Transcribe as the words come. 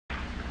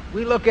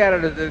We look at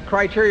it, the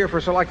criteria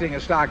for selecting a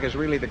stock is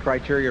really the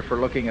criteria for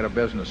looking at a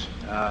business.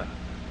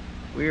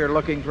 We are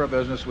looking for a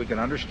business we can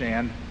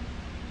understand.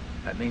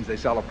 That means they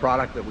sell a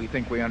product that we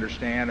think we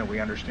understand, and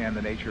we understand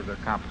the nature of their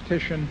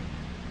competition,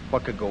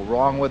 what could go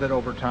wrong with it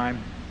over time.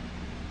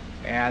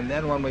 And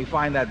then when we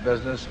find that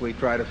business, we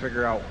try to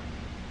figure out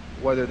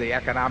whether the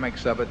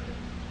economics of it,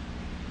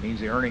 means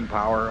the earning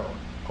power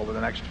over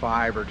the next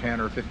 5 or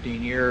 10 or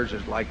 15 years,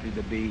 is likely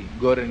to be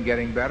good and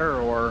getting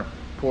better or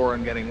poor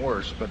and getting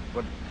worse. But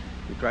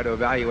we try to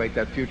evaluate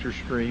that future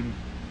stream,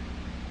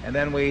 and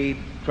then we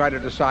try to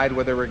decide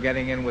whether we're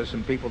getting in with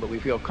some people that we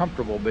feel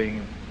comfortable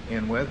being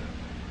in with,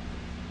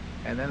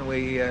 and then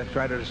we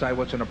try to decide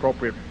what's an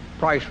appropriate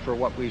price for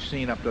what we've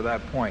seen up to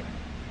that point.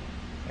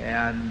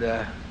 And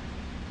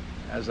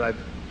as I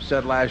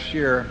said last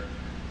year,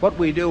 what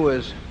we do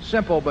is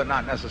simple but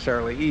not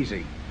necessarily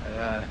easy.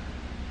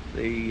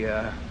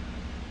 The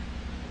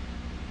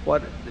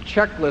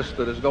checklist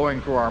that is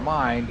going through our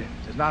mind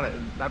is not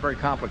very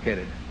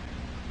complicated.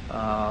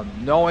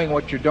 Knowing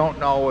what you don't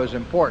know is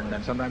important,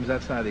 and sometimes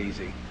that's not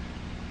easy.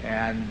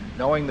 And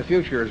knowing the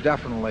future is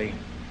definitely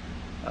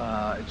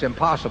it's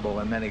impossible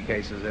in many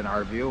cases in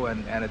our view,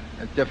 and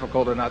it's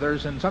difficult in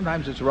others, and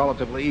sometimes it's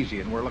relatively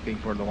easy, and we're looking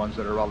for the ones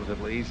that are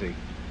relatively easy.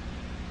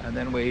 And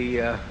then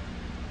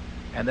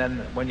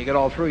when you get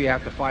all through, you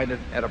have to find it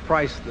at a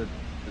price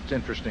that's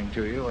interesting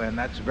to you, and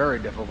that's very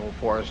difficult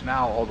for us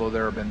now, although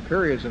there have been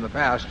periods in the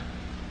past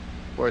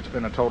where it's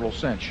been a total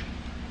cinch.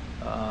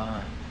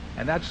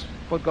 And that's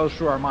what goes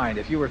through our mind.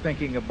 If you were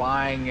thinking of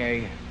buying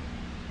a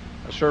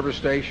service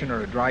station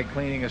or a dry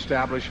cleaning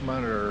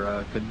establishment or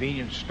a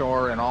convenience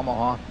store in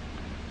Omaha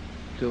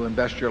to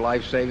invest your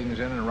life savings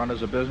in and run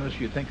as a business,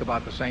 you think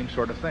about the same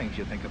sort of things.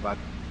 You think about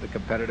the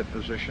competitive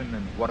position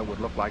and what it would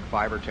look like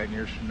 5 or 10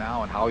 years from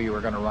now, and how you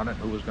were going to run it,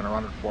 who was going to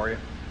run it for you,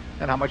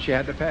 and how much you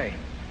had to pay.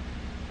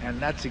 And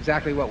that's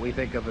exactly what we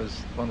think of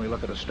as when we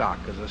look at a stock,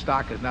 because a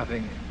stock is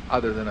nothing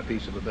other than a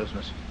piece of a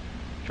business.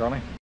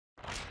 Charlie?